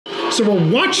So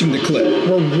we're watching the clip.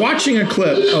 We're watching a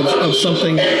clip of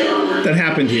something that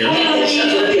happened here. How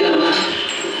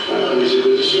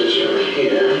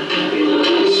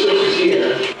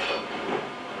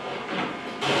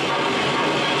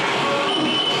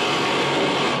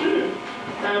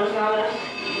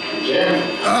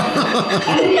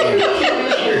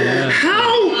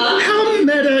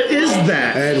meta is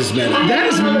that? That is meta. That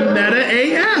is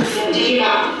meta AF. Did you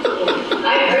not?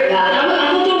 I heard that.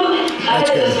 That's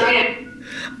good.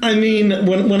 I mean,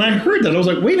 when I heard that, I was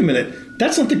like, wait a minute.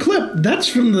 That's not the clip. That's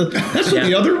from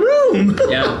the other room.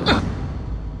 Yeah.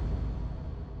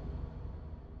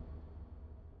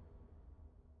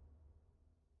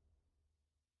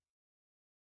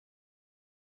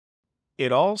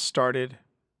 It all started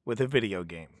with a video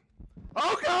game.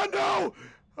 Oh God, no!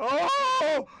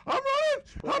 Oh, I'm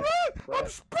running! I'm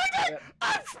sprinting!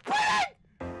 I'm sprinting!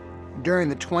 During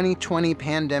the 2020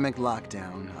 pandemic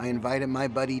lockdown, I invited my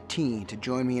buddy T to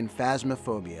join me in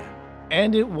Phasmophobia.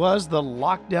 And it was the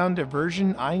lockdown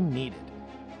diversion I needed.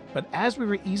 But as we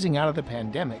were easing out of the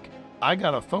pandemic, I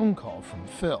got a phone call from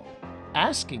Phil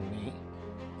asking me,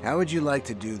 how would you like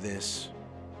to do this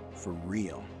for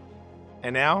real?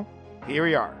 and now, here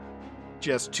we are,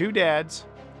 just two dads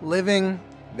Living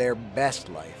their best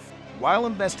life. while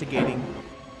investigating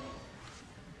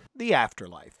the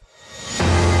afterlife.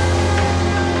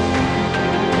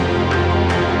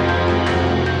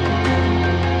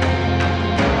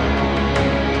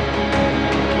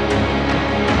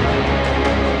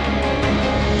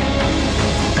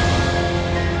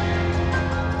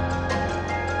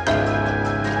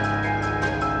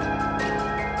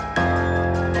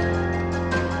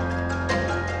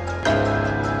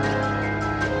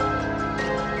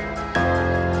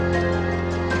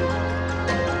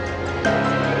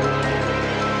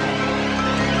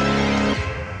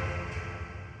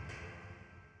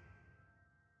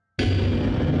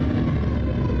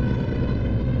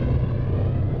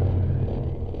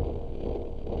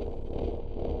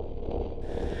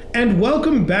 And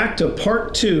welcome back to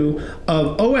part 2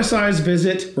 of OSI's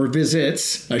visits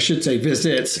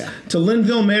to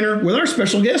Linville Manor with our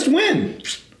special guest, Wynn.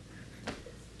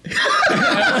 And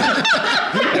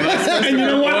you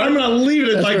know what? I'm going to leave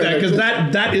it like that because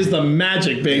that is the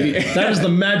magic, baby. Yeah. That is the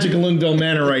magic of Linville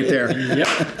Manor right there.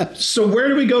 Yep. So where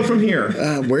do we go from here?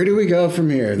 Where do we go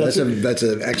from here? That's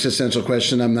an existential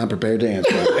question I'm not prepared to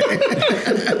answer.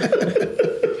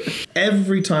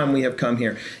 Every time we have come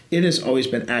here, it has always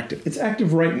been active. It's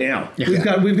active right now.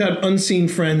 Yeah. We've got unseen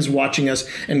friends watching us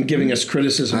and giving us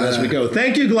criticism as we go.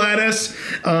 Thank you, Gladys.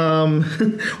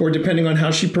 Or depending on how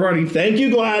she partied, thank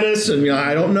you, Gladys. And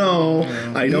I don't know.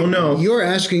 You're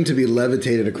asking to be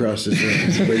levitated across this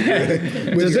room.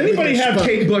 Does anybody have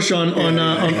Kate Bush on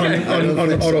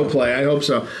autoplay? I hope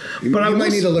so. But I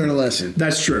might need to learn a lesson.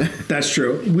 That's true. That's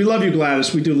true. We love you,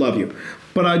 Gladys. We do love you.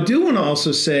 But I do want to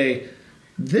also say,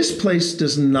 this place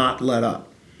does not let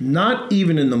up, not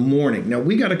even in the morning. Now,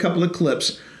 we got a couple of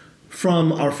clips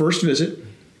from our first visit,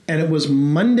 and it was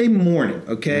Monday morning,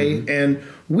 okay? Mm-hmm. And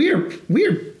we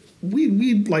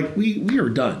are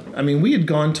done. I mean, we had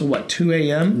gone to what, 2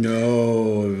 a.m.?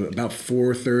 No, about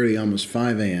 4:30, almost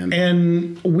 5 a.m.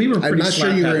 And we were pretty I'm not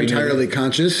sure you were entirely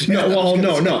conscious. No,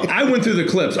 no. I went through the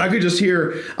clips. I could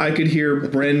hear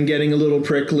Bren getting a little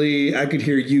prickly. I could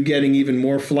hear you getting even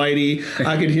more flighty.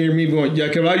 I could hear me going, yeah,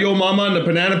 come out, yo mama in the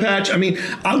banana patch. I mean,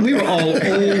 we were all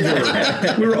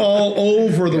over. We were all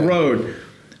over the road.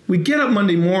 We get up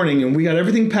Monday morning and we got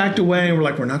everything packed away and we're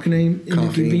like, we're not going to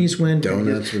inconvenience Wynn.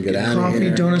 Donuts, we'll get out of here.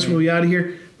 Coffee, donuts, we'll be out of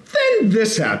here. Then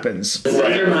this happens. This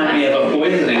does remind me of a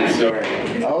poisoning story.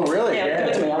 Oh, really? Yeah, give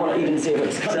it to me. I want to even see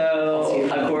what's coming. So,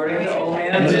 according to old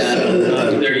man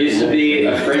Jim, there used to be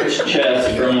a French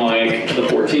chest from like the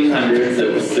 1400s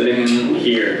that was sitting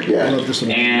here. Yeah. I love this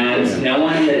one. And no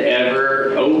one had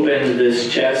ever opened this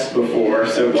chest before,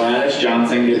 so Gladys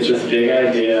Johnson gets this big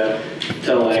idea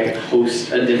to like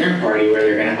host a dinner party where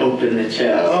they're going to open the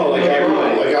chest. Oh, like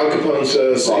Al Capone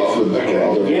says.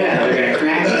 Yeah, they're going to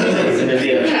crack it. It'll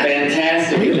be a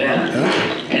fantastic event.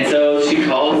 And so she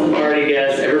calls the party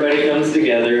guests, everybody comes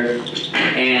together,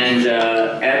 and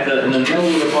in the middle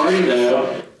of the party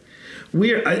though,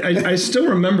 I still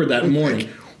remember that morning.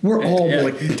 We're all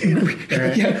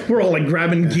we're all like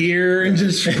grabbing gear and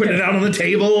just putting it out on the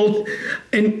table.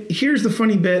 And here's the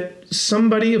funny bit.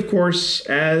 Somebody, of course,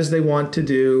 as they want to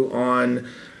do on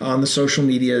the social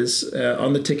medias,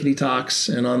 on the Tickety Talks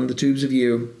and on the Tubes of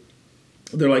You,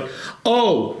 they're like,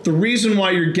 oh, the reason why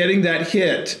you're getting that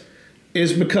hit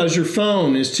is because your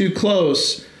phone is too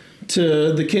close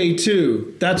to the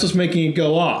K2. That's what's making it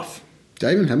go off. Did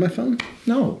I even have my phone?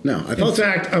 No. I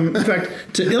In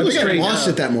fact, to illustrate, I lost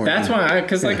it that morning. That's why,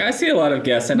 because I see a lot of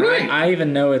guests, and Right. I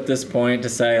even know at this point to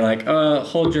say like,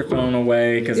 hold your phone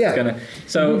away because it's gonna.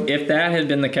 So if that had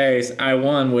been the case, I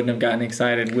wouldn't have gotten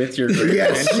excited with your group,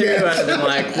 Yes, and 2, I'd have been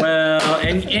like, well,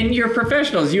 and you're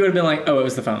professionals, you would have been like, oh, it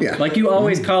was the phone. Yeah. Like you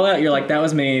always call out, you're like, that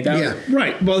was me.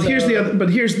 Right. Well, here's the other.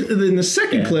 But in the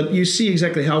second clip, you see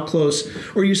exactly how close,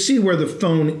 or you see where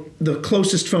the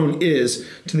closest phone is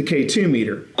to the K2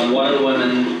 meter. One of the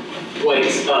women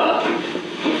wakes up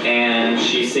and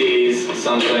she sees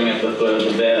something at the foot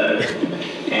of the bed,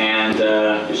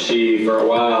 and she, for a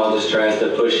while, just tries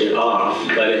to push it off,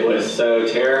 but it was so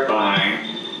terrifying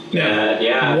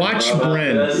that, Watch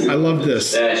Bren. I love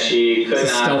this. That she could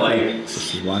not,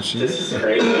 She's watching. this is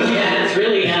crazy. Yeah, it's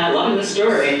really loving the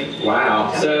story.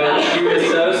 Wow. So she was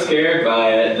so scared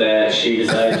by it that she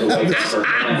decided to wake up her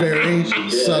friend. Very She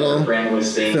did. subtle Her friend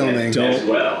was seeing filming. it as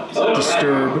well. So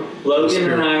Disturb.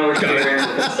 Logan and I were there in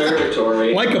the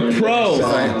conservatory. Like a pro.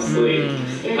 Falling asleep.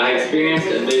 I experienced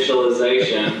a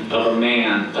visualization of a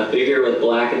man, a figure with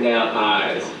blackened out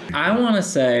eyes. I want to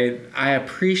say I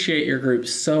appreciate your group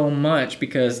so much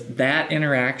because that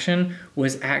interaction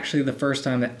was actually the first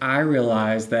time that I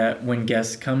realized that when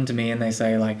guests come to me and they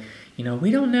say like,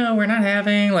 we don't know, we're not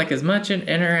having like as much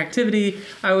interactivity.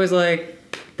 I was like,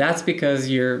 that's because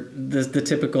you're the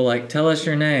typical like, tell us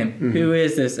your name. Mm-hmm. Who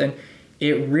is this? And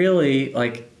it really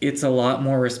it's a lot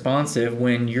more responsive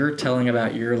when you're telling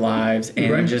about your lives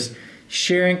and just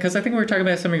sharing, because I think we were talking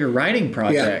about some of your writing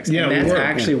projects. Yeah, and that's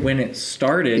actually when it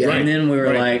started. Yeah. And then we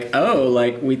were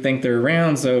like, we think they're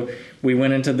around, so we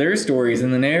went into their stories,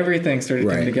 and then everything started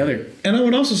coming together. And I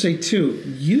would also say, too,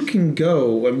 you can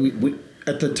go, we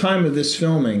at the time of this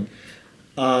filming,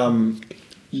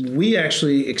 we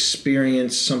actually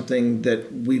experienced something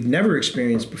that we've never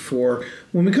experienced before.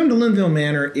 When we come to Linville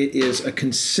Manor, it is there's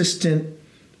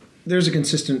a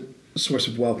consistent source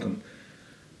of welcome.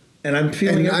 And I'm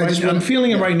feeling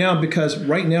it right now because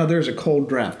right now there's a cold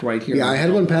draft right here. Yeah, I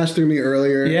had one pass through me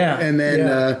earlier. Yeah. And then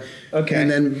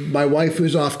and then my wife,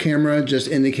 who's off camera, just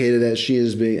indicated that she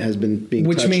has been being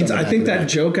Which touched means on the I think back of that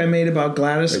the joke I made about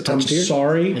Gladys, I'm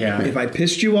sorry. Yeah. If I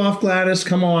pissed you off, Gladys,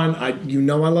 come on. I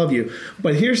love you.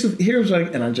 But here's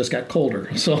and I just got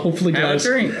colder. So hopefully Gladys.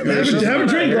 Have a drink. Have a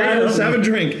drink, Gladys. Have a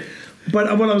drink.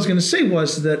 But what I was going to say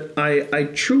was that I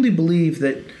truly believe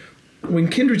that when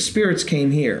Kindred Spirits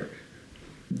came here,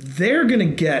 they're going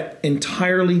to get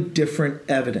entirely different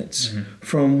evidence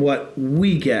from what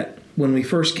we get when we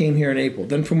first came here in April,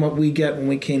 than from what we get when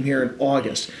we came here in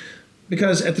August.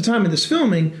 Because at the time of this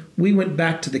filming, we went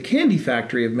back to the candy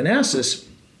factory of Manassas,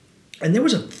 and there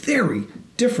was a very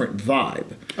different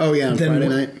vibe. Oh, yeah, on Friday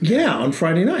night? Yeah, on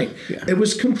Friday night. Yeah. It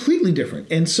was completely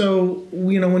different. And so,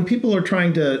 when people are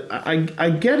trying to,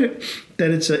 I get it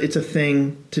that it's a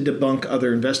thing to debunk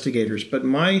other investigators, but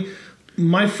my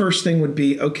first thing would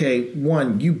be, okay,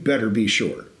 one, you better be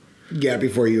sure. Yeah,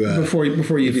 before you be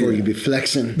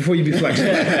flexing. Before you be flexing.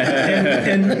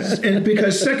 and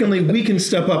because secondly, we can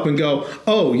step up and go,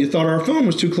 oh, you thought our phone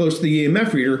was too close to the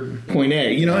EMF reader, point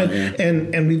A,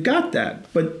 and we've got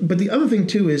that. But the other thing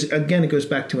too is, again, it goes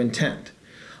back to intent.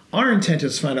 Our intent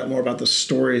is to find out more about the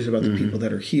stories about the people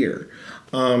that are here.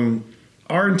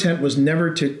 Our intent was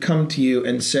never to come to you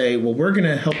and say, well, we're going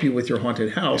to help you with your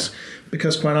haunted house,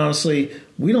 because quite honestly,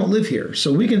 we don't live here.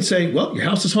 So we can say, well, your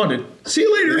house is haunted. See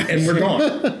you later. And we're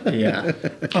gone. Yeah.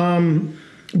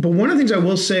 But one of the things I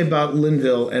will say about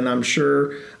Linville, and I'm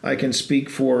sure I can speak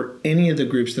for any of the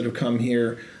groups that have come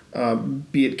here,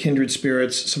 be it Kindred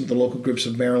Spirits, some of the local groups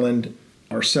of Maryland,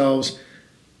 ourselves,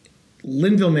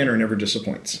 Linville Manor never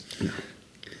disappoints. No.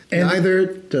 And neither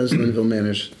does Linville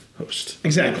Manor's host.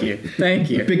 Exactly. Thank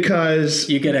you. Because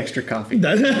you get extra coffee.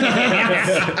 But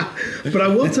I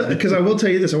will tell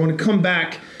you this. I want to come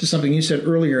back to something you said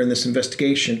earlier in this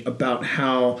investigation about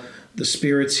how the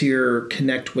spirits here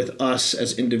connect with us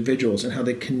as individuals and how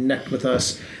they connect with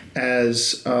us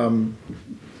as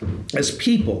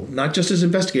people, not just as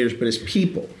investigators, but as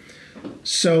people.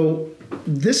 So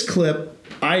this clip,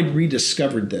 I'd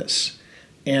rediscovered this.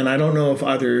 And I don't know if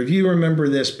either of you remember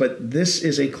this, but this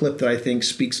is a clip that I think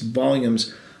speaks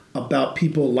volumes about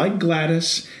people like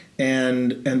Gladys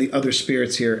and the other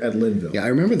spirits here at Linville. Yeah, I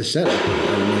remember the setup.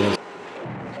 I'm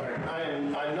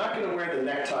not going to wear the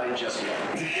necktie just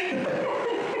yet.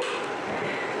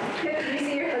 Did you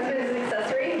see your husband as an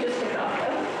accessory? He just took it off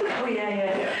though. Oh,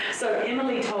 yeah. So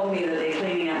Emily told me that they're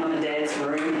cleaning out Mum and Dad's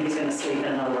room and he's going to sleep in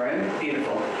another room.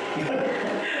 Beautiful.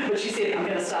 But she said, I'm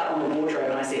going to start on the wardrobe,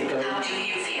 and I said, go. How do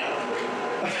you feel?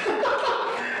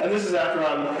 And this is after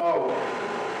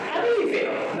How do you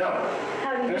feel? No.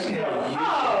 How do you That's feel? how you-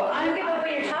 Oh, I don't know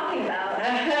what you're talking about.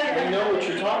 I know what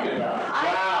you're talking about.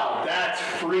 Wow, that's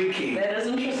freaky. That is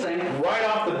interesting. Right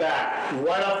off the bat.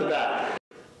 Right off the bat.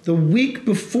 The week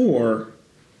before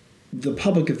the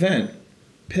public event,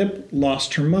 Pip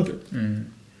lost her mother.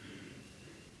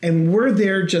 And we're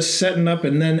there just setting up,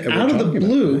 and then we're out of the talking about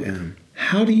blue, it, yeah.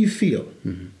 how do you feel?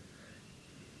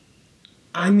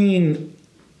 I mean,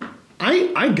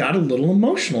 I got a little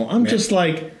emotional. I'm just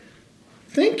like,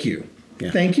 thank you.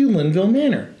 Yeah. Thank you, Linville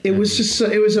Manor. It was just,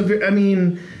 it was I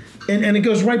mean, and it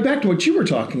goes right back to what you were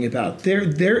talking about.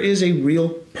 There is a real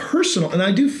personal, and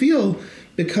I do feel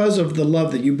because of the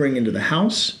love that you bring into the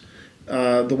house,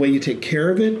 the way you take care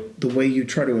of it, the way you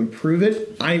try to improve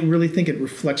it, I really think it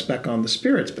reflects back on the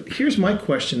spirits. But here's my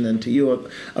question then to you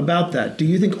about that. Do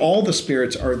you think all the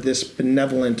spirits are this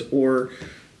benevolent, or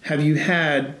have you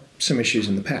had some issues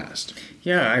in the past?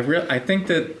 Yeah, I think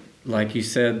that, like you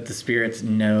said, the spirits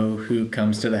know who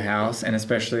comes to the house, and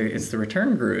especially it's the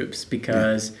return groups,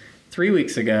 because 3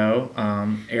 weeks ago,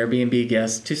 Airbnb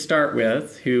guest to start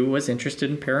with, who was interested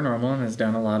in paranormal and has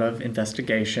done a lot of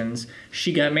investigations,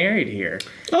 she got married here.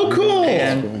 Oh, cool.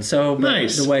 And so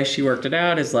Nice. the way she worked it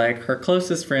out is like her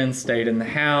closest friends stayed in the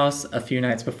house. A few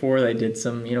nights before, they did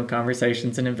some,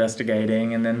 conversations and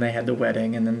investigating, and then they had the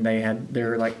wedding, and then they had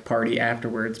their like party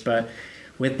afterwards. But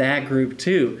with that group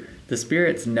too, the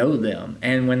spirits know them,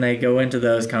 and when they go into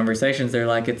those conversations, they're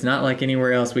like, it's not like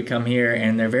anywhere else. We come here,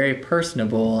 and they're very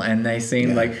personable, and they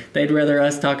seem like they'd rather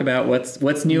us talk about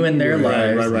what's new in their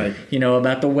lives, right.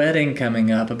 About the wedding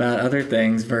coming up, about other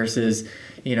things, versus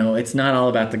it's not all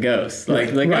about the ghosts.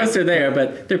 Like the ghosts are there,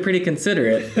 but they're pretty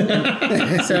considerate.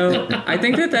 So I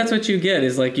think that's what you get,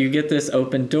 is like you get this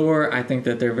open door. I think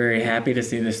that they're very happy to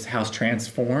see this house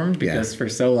transformed, because for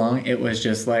so long it was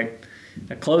just like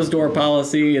a closed door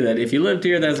policy that if you lived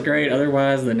here, that's great.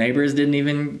 Otherwise, the neighbors didn't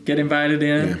even get invited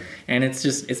in. Yeah. And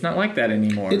it's not like that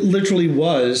anymore. It literally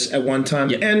was at one time.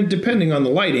 Yep. And depending on the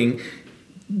lighting,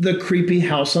 the creepy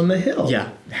house on the hill. Yeah,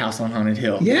 house on Haunted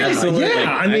Hill. Yeah, absolutely.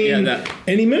 Yeah. I mean,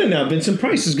 any minute now, Vincent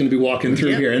Price is going to be walking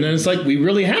through here, and then it's like we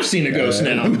really have seen a ghost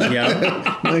now. Yeah,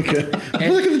 look at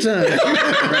the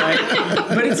time. Right,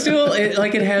 but it's still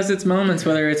it has its moments,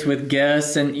 whether it's with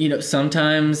guests, and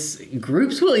sometimes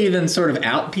groups will even sort of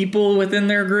out people within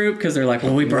their group because they're like,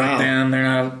 well, we brought them, they're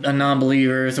not a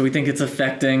non-believer, so we think it's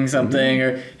affecting something,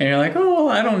 and you're like, oh, well,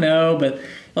 I don't know, but.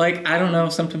 Like, I don't know,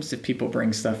 sometimes if people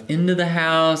bring stuff into the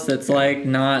house that's, like,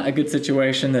 not a good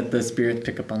situation, that the spirits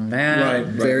pick up on that. Right.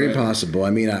 Very possible.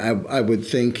 I mean, I would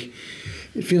think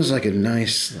it feels like a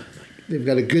nice... They've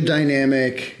got a good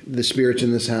dynamic. The spirits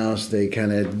in this house, they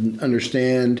kind of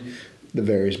understand the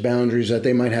various boundaries that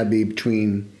they might have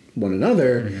between one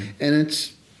another. Mm-hmm. And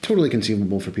it's totally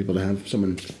conceivable for people to have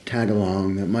someone tag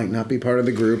along that might not be part of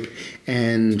the group.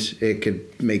 And it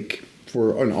could make...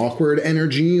 for an awkward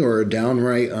energy or a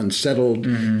downright unsettled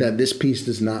that this piece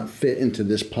does not fit into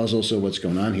this puzzle, so what's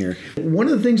going on here? One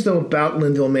of the things, though, about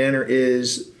Linville Manor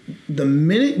is the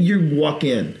minute you walk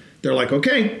in, they're like,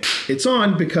 okay, it's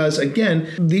on, because, again,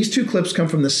 these two clips come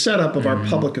from the setup of our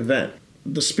public event.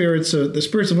 The spirits of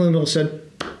Linville said,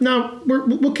 no,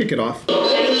 we'll kick it off. Yeah,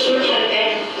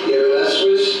 that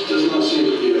switch does not seem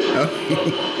to be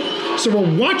there. So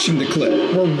we're watching the clip.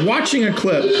 We're watching a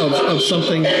clip of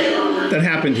something that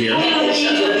happened here. There's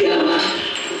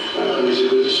a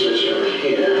good switch over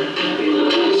here.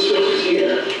 The switch is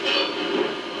here.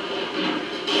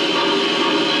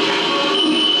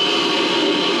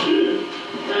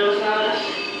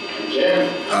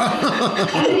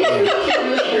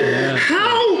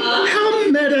 How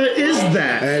meta is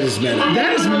that? That is meta.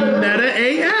 That is meta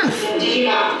AF. Did you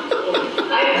not?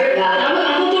 I heard that.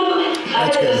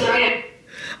 That's good.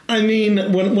 I mean,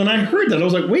 when I heard that, I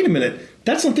was like, wait a minute.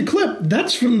 That's not the clip.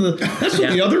 That's from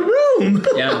the other room.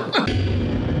 Yeah.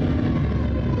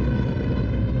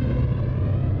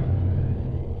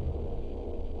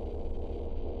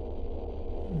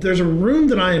 There's a room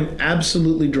that I am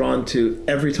absolutely drawn to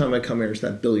every time I come here. It's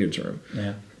that billiards room.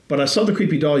 Yeah. But I saw the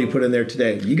creepy doll you put in there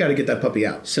today. You got to get that puppy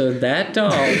out. So that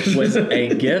doll was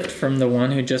a gift from the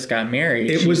one who just got married.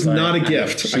 It was not a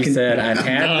gift. She said, I've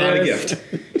had not this. a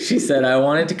gift. She said, I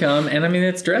wanted to come. And I mean,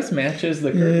 its dress matches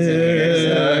the curtains in here.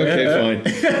 So. Okay,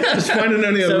 fine. Just find it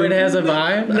any other So room. it has a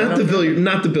vibe? Not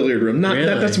the billiard room. Not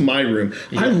Really? that's my room.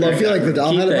 Yeah. I feel like the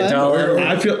doll had a that vibe, doll or, out.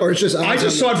 I feel, or it's just I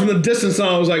just saw it from the distance and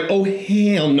I was like, oh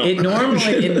hell no. It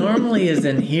normally is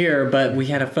in here, but we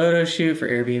had a photo shoot for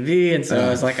Airbnb, and so I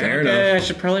was like, fair okay, enough. I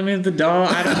should probably move the doll.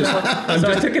 I don't know.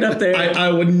 So I took it up there. I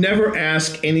would never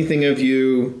ask anything of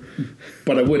you,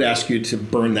 but I would ask you to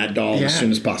burn that doll as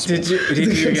soon as possible.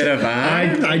 Did you You get a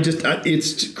vibe?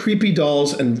 It's creepy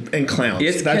dolls and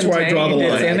clowns. That's where I draw the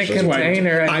line. It's in a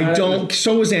container. I don't.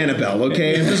 So is Annabelle.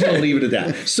 Okay, I'm just gonna leave it at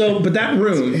that. So, but that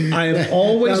room, I have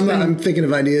always been. I'm thinking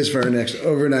of ideas for our next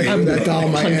overnight. That doll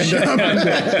might end up. I'm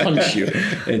gonna punch you.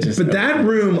 But that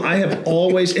room, I have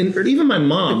always, and even my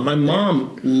mom. My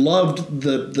mom loved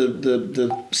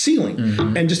the ceiling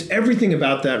and just everything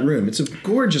about that room. It's a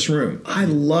gorgeous room. I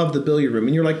love the billiard room,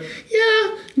 and you're like,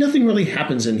 yeah, nothing really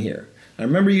happens in here. I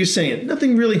remember you saying,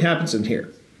 nothing really happens in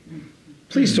here.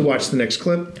 Please to watch the next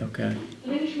clip. Okay. I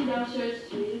think it's from downstairs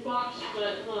to the music box,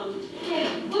 but hey,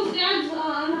 what's Dad's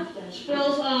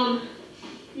Phil's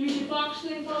music box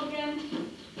thing called again?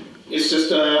 It's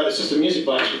just a music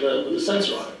box with a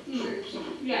sensor on it.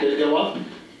 Yeah. Did it go off?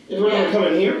 Everyone want to come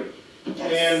in here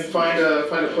and find a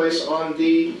place on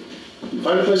the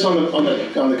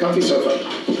comfy sofa.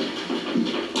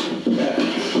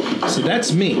 So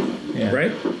that's me,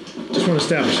 right? Just want to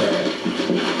establish that.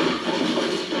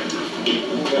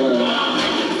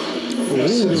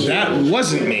 That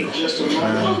wasn't me.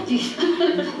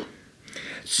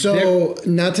 So,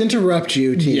 not to interrupt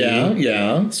you, T.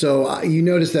 Yeah. So, you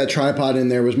noticed that tripod in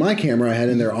there was my camera I had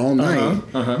in there all night.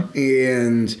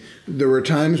 And there were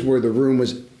times where the room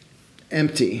was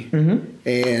empty.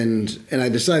 And I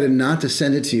decided not to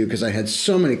send it to you because I had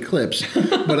so many clips.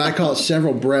 But I caught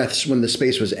several breaths when the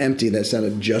space was empty that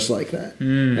sounded just like that.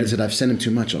 I said, I've sent him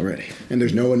too much already. And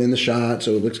there's no one in the shot,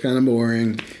 so it looks kind of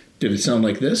boring. Did it sound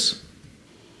like this?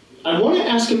 I want to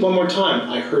ask it one more time.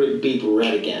 I heard it beep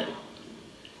red again.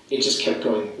 It just kept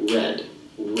going red,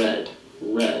 red,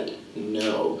 red,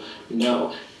 no.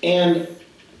 And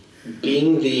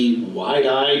being the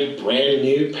wide-eyed, brand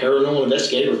new paranormal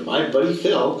investigator with my buddy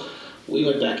Phil, we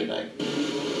went back at night.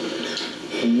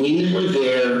 We were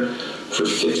there for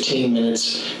 15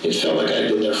 minutes. It felt like I'd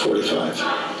been there 45.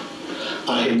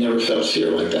 I had never felt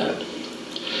fear like that.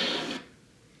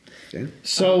 Yeah.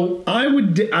 So I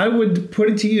would put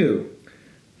it to you.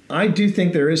 I do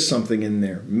think there is something in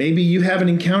there. Maybe you haven't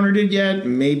encountered it yet.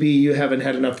 Maybe you haven't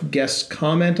had enough guests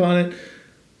comment on it.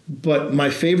 But my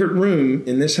favorite room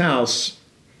in this house,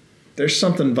 there's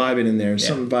something vibing in there.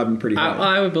 Something vibing pretty hard.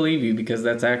 I would believe you because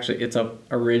that's actually, it's a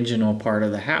original part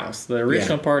of the house. The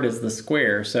original part is the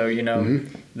square. So,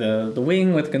 the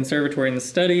wing with the conservatory and the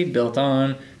study built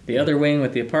on. The other wing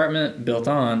with the apartment built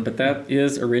on. But that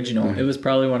is original. It was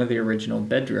probably one of the original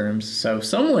bedrooms. So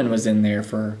someone was in there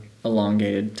for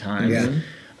elongated time.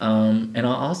 And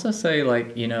I'll also say,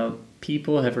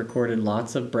 people have recorded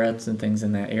lots of breaths and things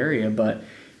in that area, but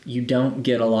you don't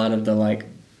get a lot of the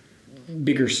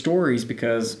bigger stories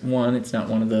because one, it's not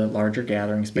one of the larger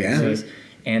gathering spaces,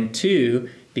 and two,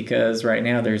 because right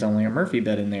now there's only a Murphy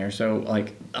bed in there. So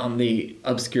on the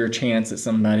obscure chance that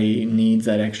somebody needs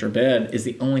that extra bed is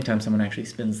the only time someone actually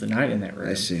spends the night in that room.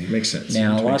 I see. Makes sense.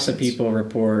 Now, lots of people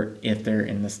report if they're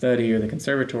in the study or the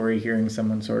conservatory hearing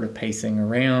someone sort of pacing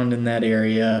around in that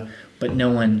area, but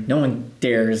no one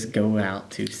dares go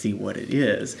out to see what it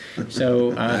is.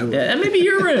 So that may be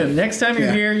your room. Next time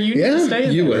you're here, you need to stay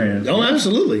in the room. Oh,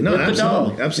 absolutely. No, with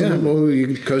absolutely. the doll. Absolutely. Yeah, well, you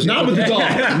can cozy Not with the doll.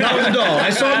 Not with the doll. I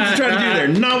saw what you tried to do there.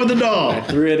 Not with the doll.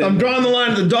 I'm drawing the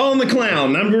line of the doll and the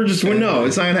clown. We're just, no,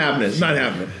 it's not happening. It's not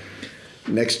happening.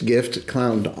 Next gift,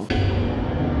 clown doll.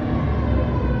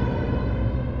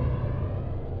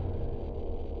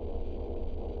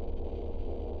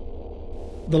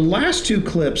 The last two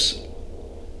clips,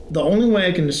 the only way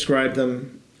I can describe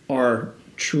them are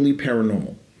truly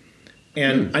paranormal.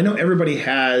 And I know everybody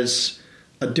has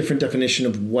a different definition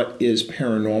of what is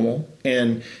paranormal.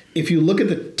 And if you look at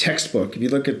the textbook, if you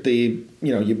look at the,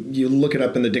 you look it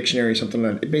up in the dictionary or something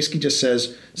like that, it basically just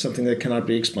says something that cannot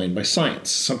be explained by science,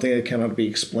 something that cannot be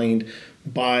explained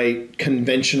by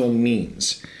conventional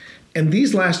means. And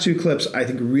these last two clips, I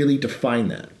think, really define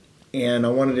that. And I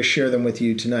wanted to share them with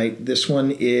you tonight. This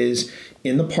one is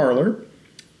in the parlor.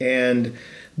 And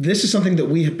this is something that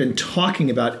we have been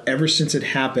talking about ever since it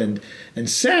happened. And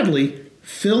sadly,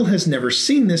 Phil has never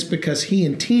seen this because he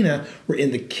and Tina were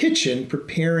in the kitchen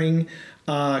preparing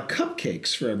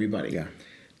cupcakes for everybody. Yeah.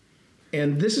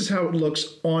 And this is how it looks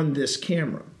on this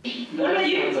camera. That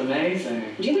sounds amazing.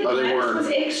 Do you think Gladys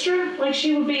was extra? Like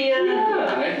she would be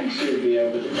I think she would be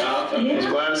over the top. Was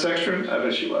Gladys extra? I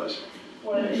bet she was.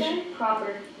 What did you say?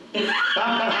 Proper.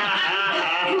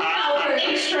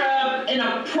 extra in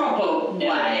a proper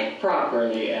way.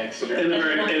 Properly extra. In a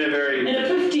very In a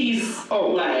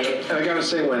 50s way. And I gotta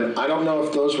say, I don't know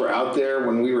if those were out there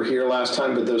when we were here last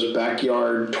time, but those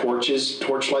backyard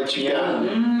torchlights you got.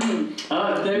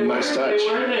 They Nice touch.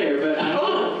 They were there, but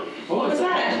What was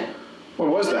that? What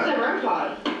was What's that? that REM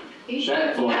pod?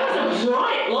 That was a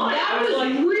bright light. That was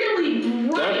like really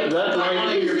That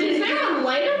light. Is there a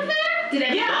light up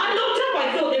there? Yeah, I looked up.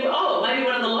 I thought they were. Oh, maybe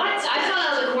one of the lights. I thought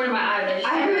that was a corner of my eye.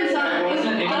 I heard something. Wasn't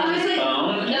I was anyone's like,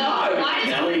 phone. No, mine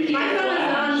LED my phone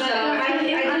is on, but I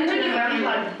didn't turn the REM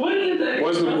pod. What did they?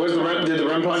 Did the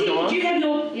REM pod go on? Do you have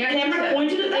your camera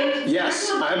pointed at that? Yes,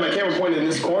 I have my camera pointed in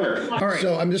this corner. All right.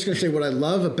 So I'm just going to say what I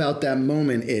love about that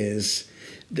moment is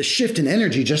the shift in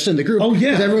energy just in the group. Oh,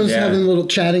 yeah. 'Cause everyone's having a little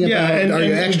chatting about, are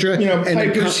you extra? You know, and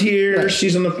the Piper's here.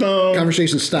 She's on the phone.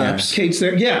 Conversation stops. Kate's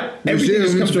there. Yeah. Everything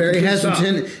just Resumes, comes to a very complete stop.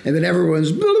 hesitant, and then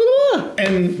everyone's blah, blah, blah.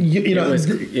 And, you know.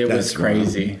 It was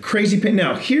crazy. Crazy pain.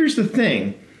 Now, here's the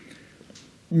thing.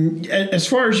 As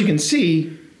far as you can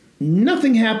see,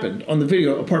 nothing happened on the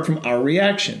video apart from our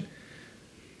reaction.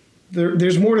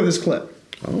 There's more to this clip.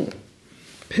 Oh.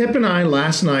 Pip and I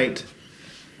last night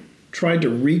tried to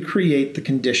recreate the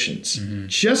conditions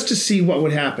just to see what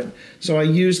would happen. So I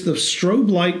used the strobe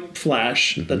light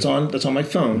flash that's on my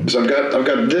phone. So I've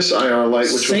got this IR light,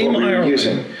 which Same was what we IR were light.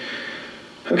 using.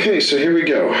 Okay, so here we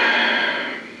go.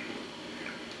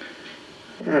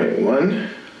 All right, 1,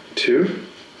 2,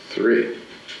 3.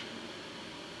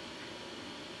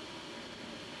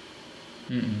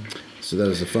 So that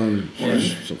was the phone.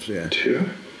 Yeah. 2,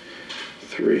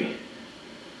 3.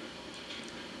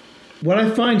 What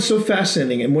I find so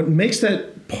fascinating and what makes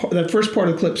that first part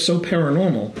of the clip so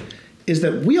paranormal is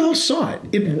that we all saw it.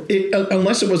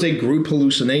 Unless it was a group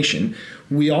hallucination,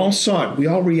 we all saw it. We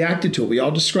all reacted to it. We all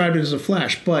described it as a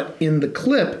flash. But in the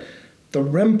clip, the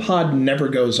REM pod never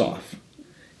goes off.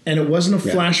 And it wasn't a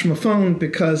flash from a phone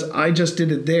because I just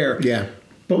did it there. Yeah.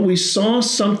 But we saw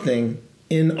something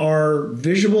in our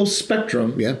visual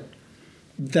spectrum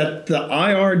that the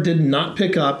IR did not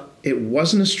pick up. It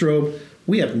wasn't a strobe.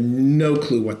 We have no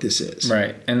clue what this is.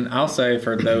 Right. And I'll say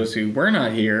for those who were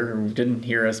not here, or didn't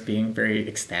hear us being very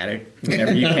ecstatic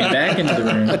whenever you came back into the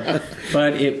room,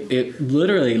 but it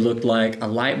literally looked like a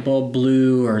light bulb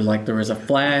blew or like there was a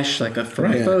flash, like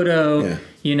from a photo. Yeah.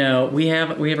 You know, we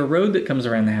have a road that comes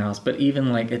around the house, but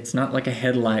even like it's not like a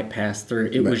headlight passed through.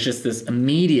 It was just this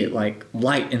immediate like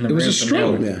light in the room. It was a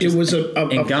strobe. It was a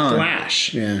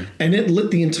flash. Yeah. And it lit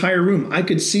the entire room. I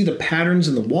could see the patterns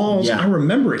in the walls. Yeah. I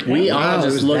remember it. We all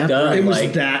just looked up. It was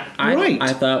like, that bright.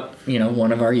 I thought, you know,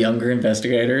 one of our younger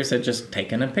investigators had just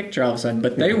taken a picture all of a sudden,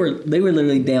 but they were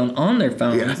literally down on their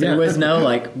phones. Yeah. There was no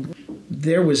like.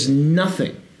 There was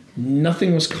nothing.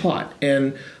 Nothing was caught.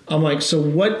 And I'm like, so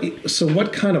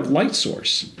what kind of light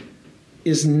source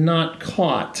is not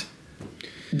caught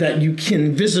that you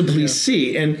can visibly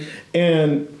see? And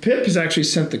Pip has actually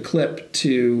sent the clip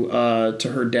to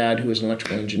her dad, who is an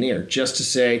electrical engineer, just to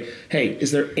say, hey,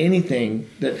 is there anything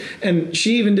that... And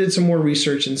she even did some more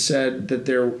research and said that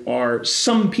there are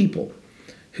some people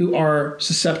who are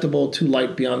susceptible to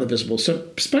light beyond the visible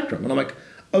spectrum. And I'm like,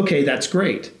 okay, that's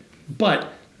great.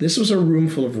 But... this was a room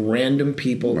full of random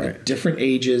people, at different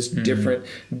ages, different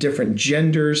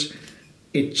genders.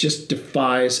 It just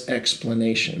defies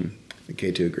explanation.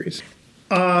 K2 agrees.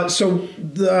 So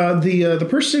the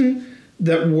person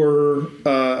that we're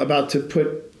about to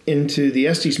put into the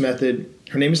Estes method,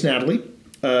 her name is Natalie.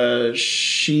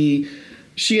 She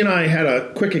and I had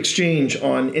a quick exchange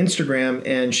on Instagram,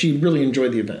 and she really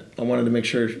enjoyed the event. I wanted to make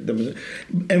sure that was,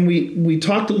 and we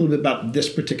talked a little bit about this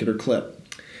particular clip.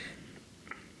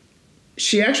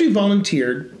 She actually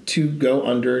volunteered to go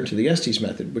under into the Estes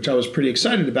method, which I was pretty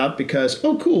excited about because,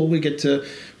 oh, cool, we get to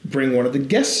bring one of the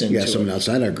guests into it. Yeah, someone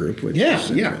outside our group, which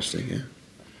is interesting. Yeah.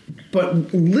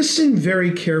 But listen very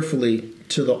carefully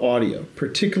to the audio,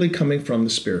 particularly coming from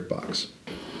the spirit box.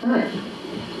 Hi.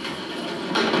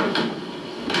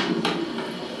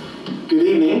 Good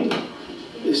evening.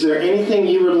 Is there anything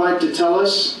you would like to tell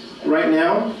us right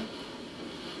now?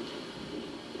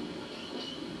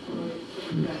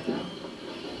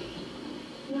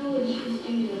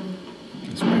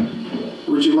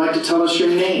 Would you like to tell us your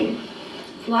name?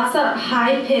 Lots of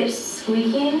high-pitched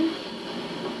squeaking.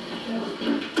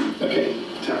 Okay,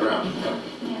 tap around.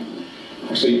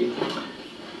 Actually,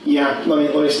 yeah,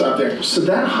 let me stop there. So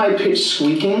that high-pitched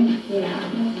squeaking,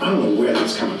 Yeah. I don't know where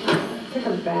that's coming from. It's like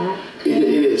a bat. It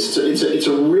is. It's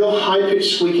a real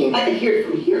high-pitched squeaking. I can hear it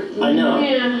from here. I know.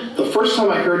 Yeah. The first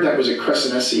time I heard that was at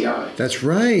Crescent SCI. That's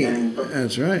right.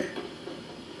 That's right.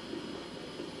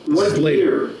 What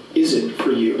year is it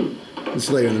for you? It's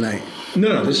later in the night.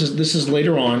 No, this is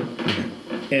later on,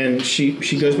 and she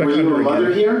goes back Were you under a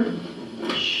mother again.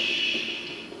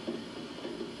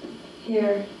 here?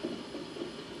 Here.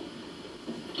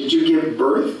 Did you give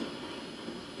birth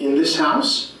in this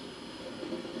house?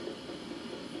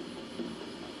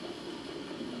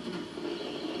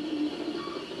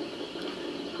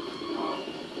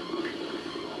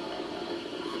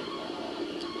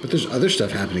 But there's other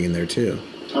stuff happening in there too.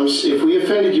 If we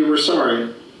offended you, we're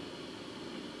sorry.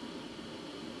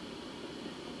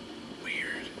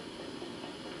 Weird.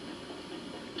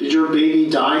 Did your baby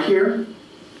die here?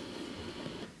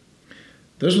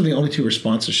 Those were the only 2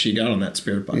 responses she got on that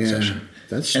spirit box session.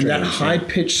 That's strange. And that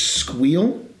high-pitched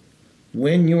squeal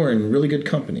when you're in really good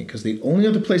company, because the only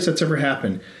other place that's ever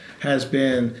happened has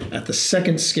been at the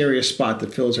second scariest spot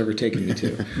that Phil's ever taken me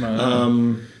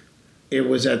to. It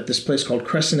was at this place called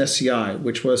Crescent SCI,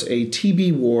 which was a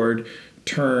TB ward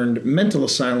turned mental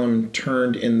asylum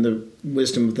turned in the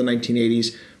wisdom of the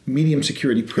 1980s medium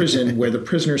security prison where the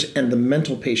prisoners and the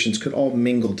mental patients could all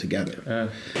mingle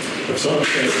together. If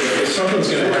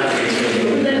something's going to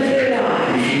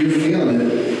happen, You're feeling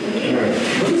it.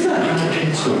 what is that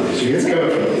high-pitched noise?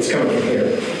 It's coming from here.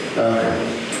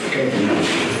 Okay.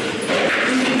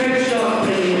 Very sharp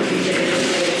when you take it to the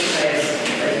space.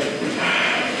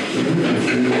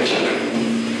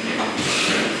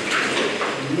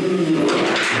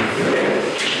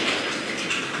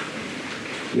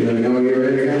 You let me know when you're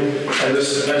ready to go? I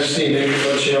just need to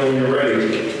let you know when you're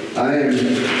ready. I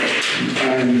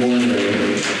am born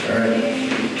ready. All right.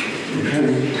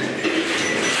 Okay.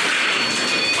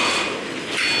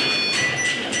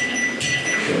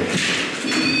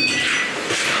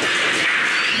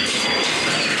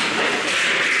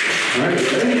 All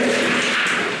right, ready?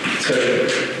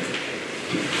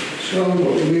 So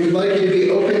we would like you to be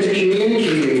open to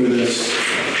communicating with us.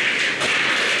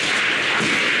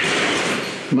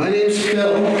 My name's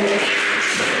Phil.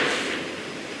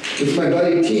 It's my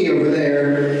buddy T over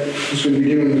there who's going to be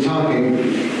doing the talking.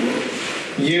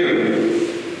 You.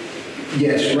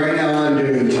 Yes, right now I'm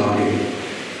doing the talking.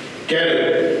 Get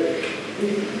it.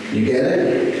 You get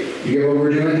it? You get what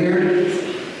we're doing here?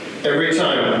 Every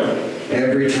time.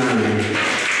 Every time.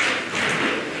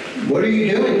 What are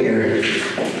you doing here?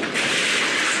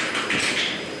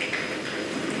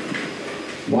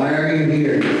 Why are you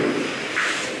here?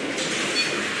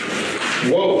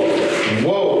 Whoa.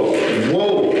 What?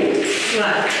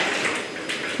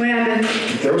 What happened?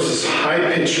 There was this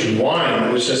high-pitched whine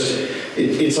that was just,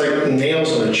 it's like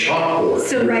nails on a chalkboard.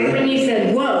 So right when you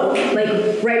said whoa,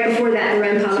 like right before that, the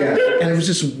REM pod. Yeah. And it was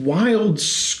this wild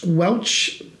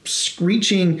squelch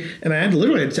screeching, and I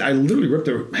literally ripped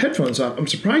the headphones off. I'm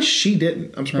surprised she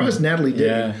didn't. I'm surprised Natalie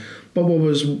didn't. Yeah. But what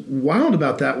was wild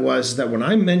about that was that when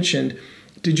I mentioned,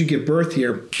 did you give birth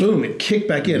here? Boom, it kicked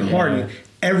back in hard. And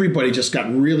everybody just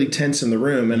got really tense in the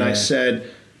room. And when I said,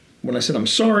 I'm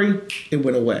sorry, it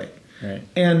went away. Right.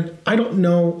 And I don't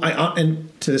know, and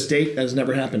to this date, that has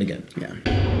never happened again. Yeah.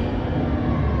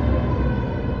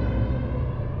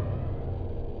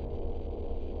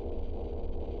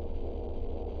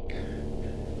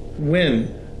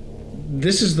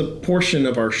 This is the portion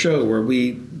of our show where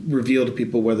we reveal to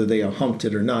people whether they are humped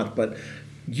it or not, but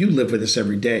you live with us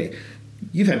every day.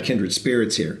 You've had Kindred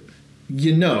Spirits here.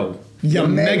 You know, you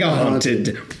mega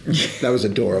haunted. That was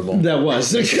adorable. That was.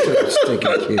 Stinking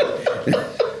cute.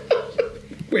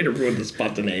 Way to ruin the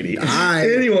spontaneity.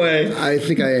 Anyway. I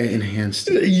think I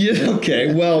enhanced it. Yeah,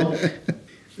 okay, well.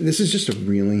 This is just a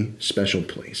really special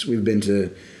place. We've been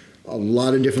to a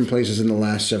lot of different places in the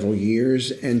last several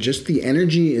years, and just the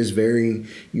energy is very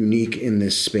unique in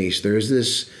this space. There's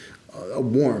this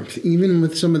warmth, even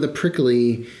with some of the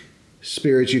prickly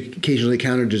spirits you occasionally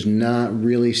encounter, does not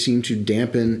really seem to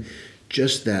dampen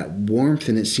just that warmth,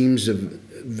 and it seems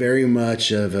very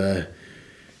much of an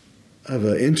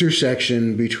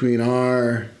intersection between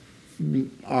our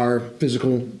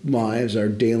physical lives, our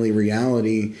daily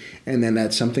reality, and then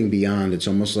that's something beyond. It's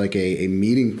almost like a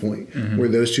meeting point where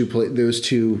those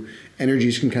two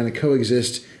energies can kind of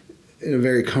coexist in a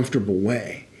very comfortable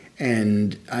way.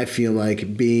 And I feel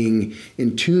like being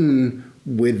in tune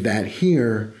with that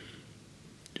here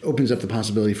opens up the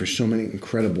possibility for so many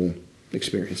incredible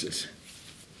experiences.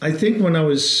 I think when I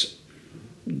was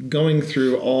going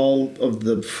through all of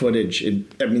the footage,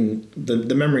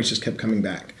 the memories just kept coming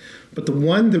back. But the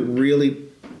one that really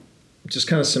just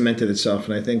kind of cemented itself,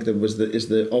 and I think that is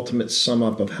the ultimate sum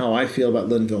up of how I feel about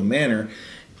Linville Manor,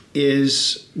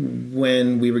 is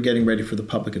when we were getting ready for the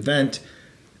public event,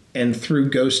 and through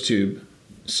GhostTube,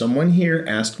 someone here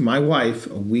asked my wife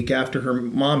a week after her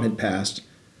mom had passed,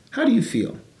 "How do you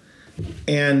feel?"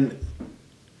 And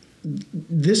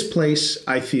this place,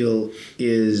 I feel,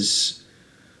 it's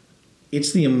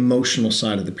the emotional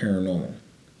side of the paranormal.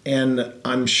 And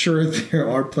I'm sure there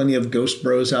are plenty of ghost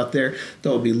bros out there that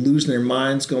will be losing their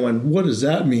minds going, what does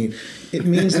that mean? It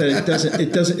means that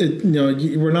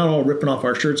we're not all ripping off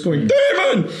our shirts going,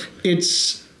 Demon!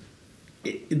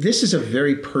 this is a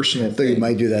very personal I think thing. you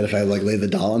might do that if I like lay the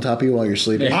doll on top of you while you're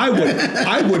sleeping.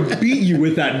 I would beat you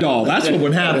with that doll. That's what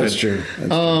would happen. That's true.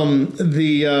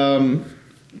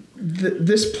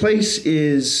 This place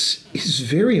is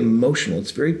very emotional.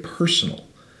 It's very personal,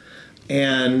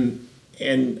 and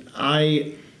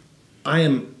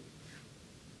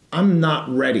I'm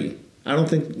not ready. I don't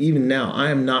think even now I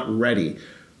am not ready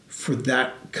for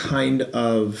that kind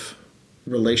of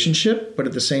relationship. But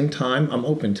at the same time, I'm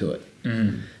open to it.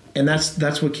 And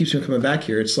that's what keeps me coming back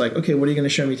here. It's like, okay, what are you going to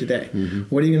show me today?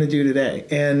 What are you going to do today?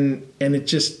 And it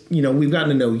just, we've gotten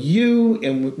to know you,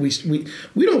 and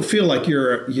we don't feel like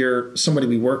you're somebody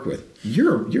we work with.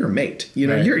 You're a mate.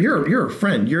 Right. You're a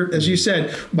friend. You're, as you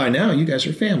said, by now you guys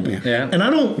are family. Yeah. And I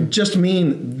don't just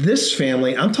mean this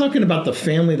family. I'm talking about the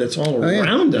family that's all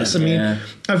around us. I mean,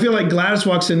 I feel like Gladys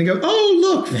walks in and goes, "Oh,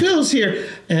 look, Phil's here,"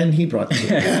 and he brought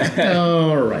you.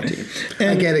 All right.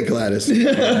 I get it, Gladys.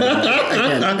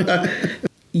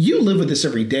 You live with this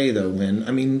every day, though, Lynn.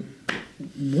 I mean,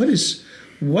 what is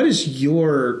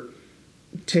your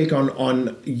take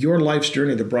on your life's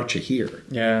journey that brought you here?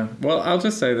 Yeah. Well, I'll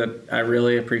just say that I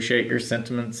really appreciate your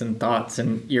sentiments and thoughts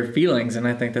and your feelings, and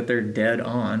I think that they're dead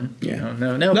on. Yeah.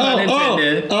 No pun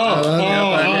intended. But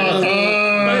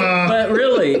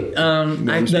really,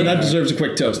 I think that deserves a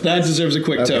quick toast. That deserves a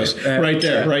quick toast. Right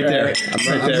there.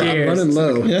 I'm running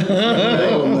low.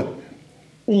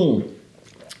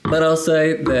 But I'll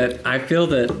say that I feel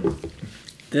that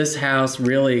this house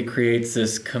really creates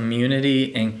this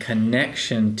community and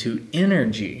connection to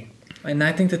energy. And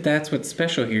I think that that's what's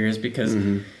special here, is because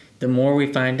the more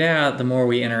we find out, the more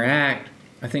we interact,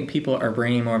 I think people are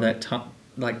bringing more of that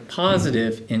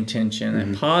positive intention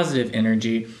and positive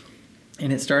energy,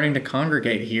 and it's starting to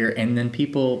congregate here. And then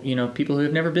people who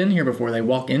have never been here before, they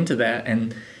walk into that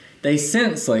and they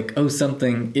sense like, oh,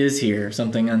 something is here,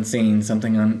 something unseen,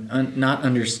 something not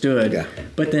understood. Yeah.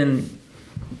 But then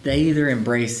they either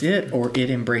embrace it or it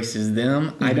embraces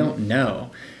them. I don't know.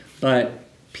 But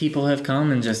people have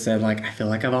come and just said, like, I feel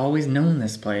like I've always known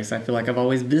this place. I feel like I've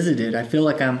always visited. I feel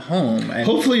like I'm home. And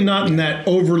hopefully not in that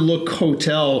Overlook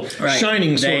Hotel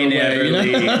Shining sort of way.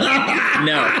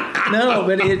 No,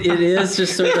 but it is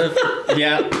just sort of,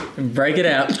 break it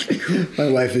out.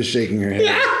 My wife is shaking her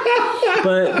head.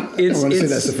 But I want to say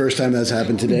that's the first time that's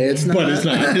happened today. It's not. But it's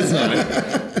not.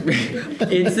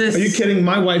 It's this. Are you kidding?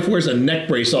 My wife wears a neck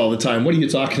brace all the time. What are you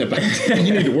talking about?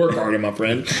 You need to work harder, my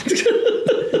friend.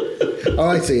 Oh,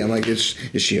 I see. I'm like, is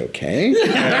she okay?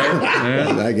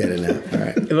 I get it now. All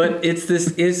right. But it's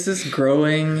this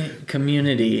growing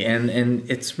community, and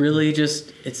it's really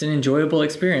just, it's an enjoyable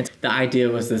experience. The idea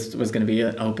was this was going to be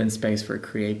an open space for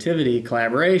creativity,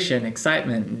 collaboration,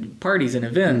 excitement, parties and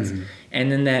events. And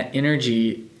then that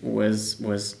energy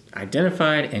was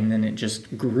identified, and then it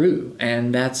just grew,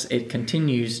 and it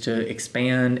continues to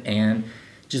expand and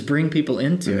just bring people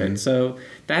into it. So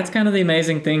that's kind of the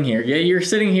amazing thing here. Yeah, you're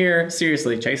sitting here,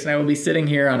 seriously, Chase and I will be sitting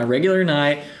here on a regular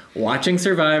night watching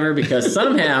Survivor, because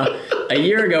somehow a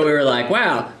year ago we were like,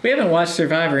 wow, we haven't watched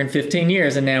Survivor in 15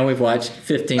 years, and now we've watched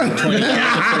 15 to 20 years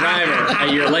of Survivor a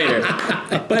year later.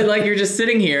 But like, you're just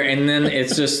sitting here, and then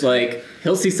it's just like,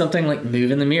 he'll see something like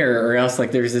move in the mirror, or else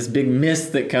like there's this big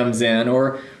mist that comes in,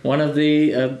 or one of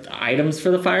the items for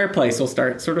the fireplace will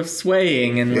start sort of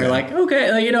swaying, and we're like,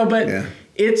 okay, but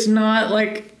it's not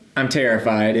like I'm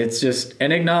terrified. It's just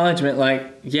an acknowledgement, like,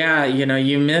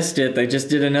 you missed it. They just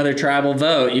did another tribal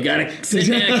vote. You got to sit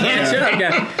down and catch up.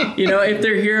 If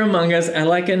they're here among us, I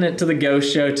liken it to the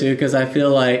ghost show too, because I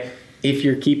feel like if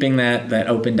you're keeping that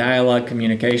open dialogue,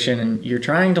 communication, and you're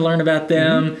trying to learn about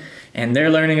them, and they're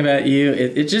learning about you,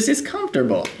 it just is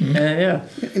comfortable. And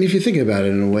if you think about it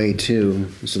in a way too,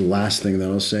 this is the last thing that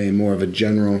I'll say, more of a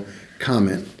general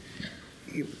comment.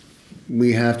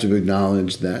 We have to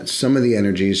acknowledge that some of the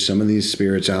energies, some of these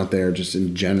spirits out there, just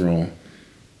in general,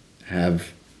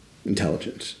 have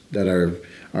intelligence that are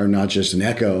not just an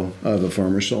echo of a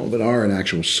former soul, but are an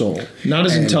actual soul. Not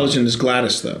as intelligent as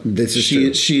Gladys, though. This is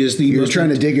true. She is the You're trying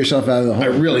to dig yourself out of the hole. I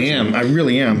really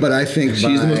am. But I think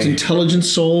she's the most intelligent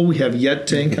soul we have yet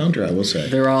to encounter, I will say.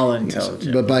 They're all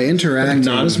intelligent. But by interacting...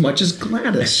 But not as much as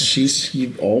Gladys.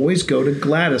 You always go to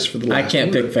Gladys for the last I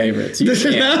can't pick favorites. You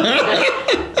can't.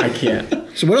 I can't.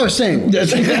 So what I was saying,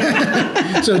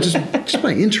 so just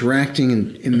by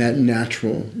interacting in that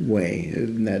natural way,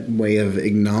 in that way of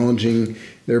acknowledging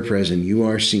they're present, you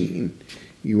are seen,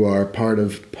 you are part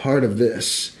of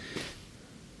this,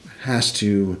 has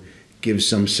to give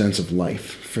some sense of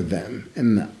life for them,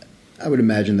 and I would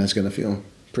imagine that's going to feel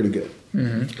pretty good.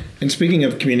 And speaking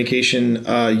of communication,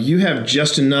 you have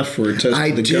just enough for a toast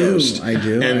to the ghost. I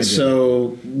do. And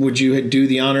so, would you do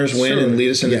the honors, Win, and lead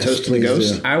us into toast to the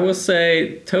ghost? I will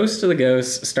say toast to the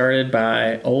ghost started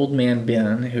by Old Man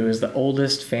Ben, who is the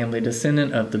oldest family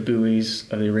descendant of the Bowies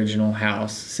of the original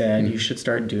house, said you should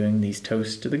start doing these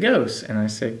toasts to the ghosts. And I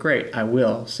said, great, I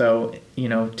will. So,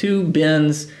 to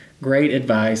Ben's great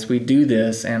advice, we do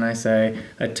this, and I say,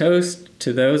 a toast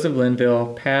to those of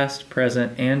Linville, past,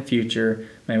 present, and future.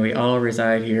 May we all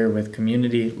reside here with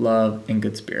community, love, and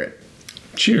good spirit.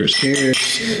 Cheers. Cheers.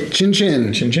 Chin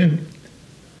chin. Chin chin.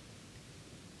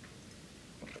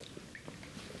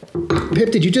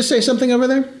 Pip, did you just say something over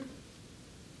there?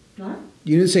 What?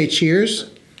 You didn't say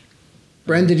cheers?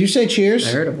 Bren, did you say cheers?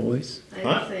 I heard a voice. I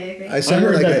didn't say anything. I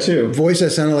sounded like that too. Voice that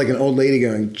sounded like an old lady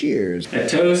going, cheers. A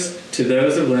toast to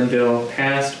those of Linville,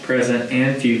 past, present,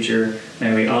 and future.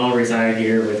 May we all reside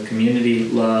here with community,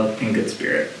 love, and good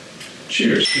spirit.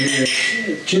 Cheers.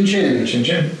 Chin chin. Chin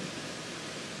chin.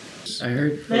 I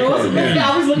heard. That wasn't me.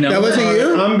 I was looking. No. That wasn't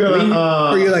you? I'm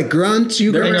gonna. Were you like grunts?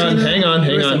 You Hang grunts? on, hang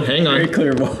on. Very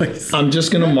clear voice. I'm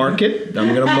just gonna mark it.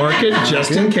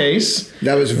 Just in case.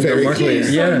 That was very clear.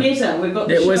 Yeah. We've got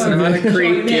the It wasn't show. a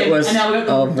creep, it was And now we've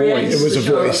got a the reactions voice. It was to a the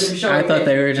show, voice. the show I thought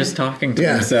they again. were just talking to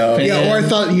Yeah. themselves. Yeah, or I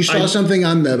thought you saw something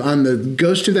on the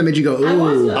ghost tube that made you go, I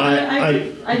was. ooh.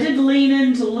 I did lean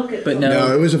in to look at But them.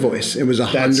 No, it was a voice. It was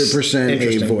 100% a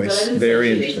interesting. But I voice. didn't Very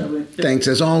see interesting. anything. Thanks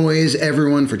as always,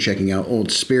 everyone, for checking out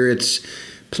Old Spirits.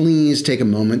 Please take a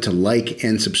moment to like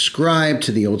and subscribe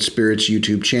to the Old Spirits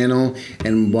YouTube channel.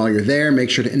 And while you're there, make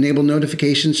sure to enable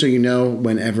notifications so you know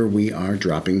whenever we are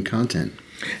dropping content.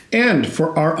 And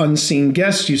for our unseen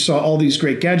guests, you saw all these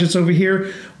great gadgets over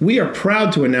here. We are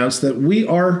proud to announce that we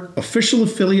are official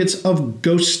affiliates of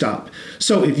Ghost Stop.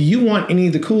 So if you want any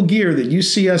of the cool gear that you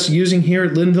see us using here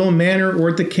at Linville Manor or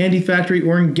at the Candy Factory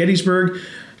or in Gettysburg,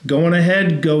 go on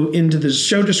ahead, go into the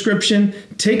show description,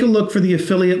 take a look for the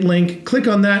affiliate link, click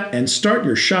on that, and start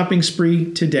your shopping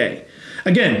spree today.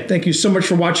 Again, thank you so much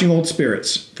for watching Old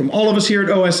Spirits. From all of us here at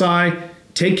OSI,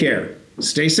 take care,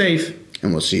 stay safe,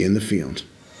 And we'll see you in the field.